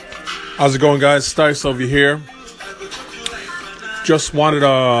How's it going, guys? Stice over here. Just wanted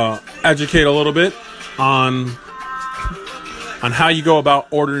to educate a little bit on how you go about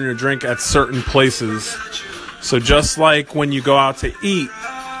ordering your drink at certain places. So just like when you go out to eat,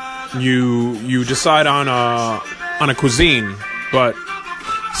 you decide on a cuisine, but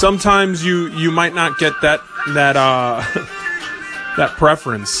sometimes you might not get that that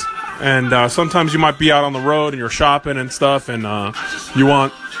preference, and sometimes you might be out on the road and you're shopping and stuff, and you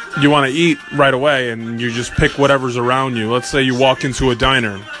want to eat right away, and you just pick whatever's around you. Let's say you walk into a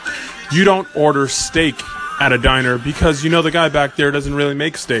diner. You don't order steak at a diner because you know the guy back there doesn't really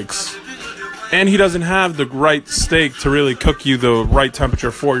make steaks. And he doesn't have the right steak to really cook you the right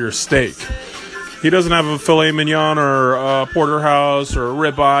temperature for your steak. He doesn't have a filet mignon or a porterhouse or a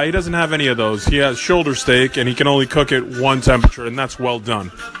ribeye. He doesn't have any of those. He has shoulder steak, and he can only cook it one temperature, and that's well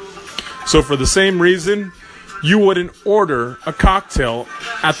done. So for the same reason, you wouldn't order a cocktail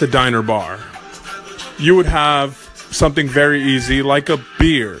at the diner bar. You would have something very easy like a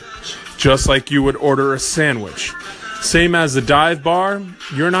beer, just like you would order a sandwich. Same as the dive bar,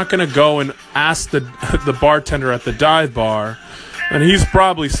 you're not going to go and ask the bartender at the dive bar, and he's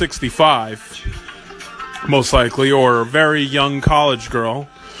probably 65, most likely, or a very young college girl.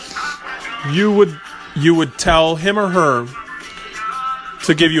 You would tell him or her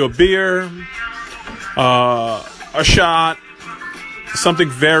to give you a beer, a shot, something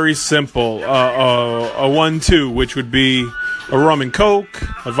very simple, a 1-2, which would be a rum and coke,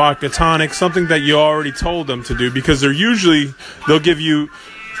 a vodka tonic, something that you already told them to do, because they'll give you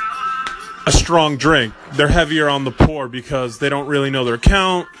a strong drink. They're heavier on the pour because they don't really know their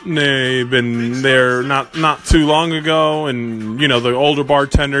count. They've been there not too long ago, and the older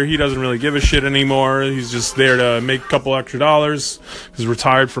bartender, he doesn't really give a shit anymore. He's just there to make a couple extra dollars. He's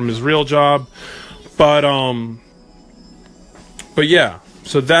retired from his real job. But yeah.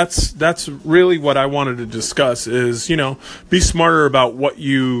 So that's really what I wanted to discuss is, be smarter about what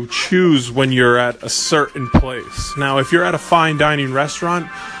you choose when you're at a certain place. Now, if you're at a fine dining restaurant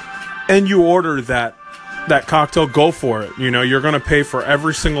and you order that cocktail, go for it. You're going to pay for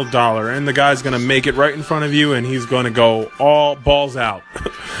every single dollar, and the guy's going to make it right in front of you, and he's going to go all balls out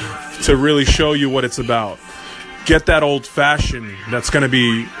to really show you what it's about. Get that old fashioned that's going to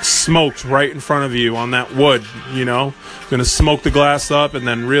be smoked right in front of you on that wood, Going to smoke the glass up and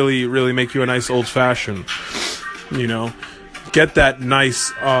then really, really make you a nice old fashioned, Get that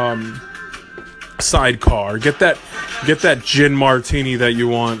nice sidecar. Get that gin martini that you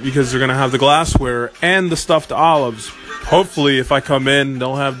want, because they're going to have the glassware and the stuffed olives. Hopefully, if I come in,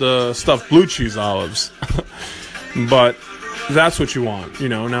 they'll have the stuffed blue cheese olives. But that's what you want,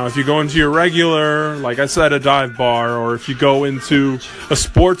 Now, if you go into your regular, like I said, a dive bar, or if you go into a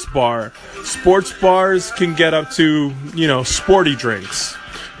sports bar, sports bars can get up to, sporty drinks.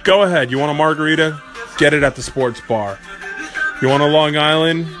 Go ahead. You want a margarita? Get it at the sports bar. You want a Long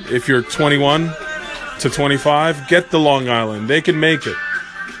Island? If you're 21 to 25, get the Long Island. They can make it.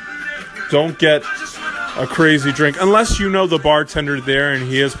 Don't get a crazy drink. Unless you know the bartender there and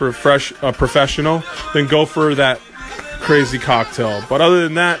he is a professional, then go for that crazy cocktail. But other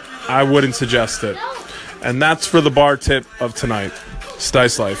than that, I wouldn't suggest it. And that's for the bar tip of tonight.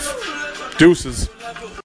 Stice Life. Deuces.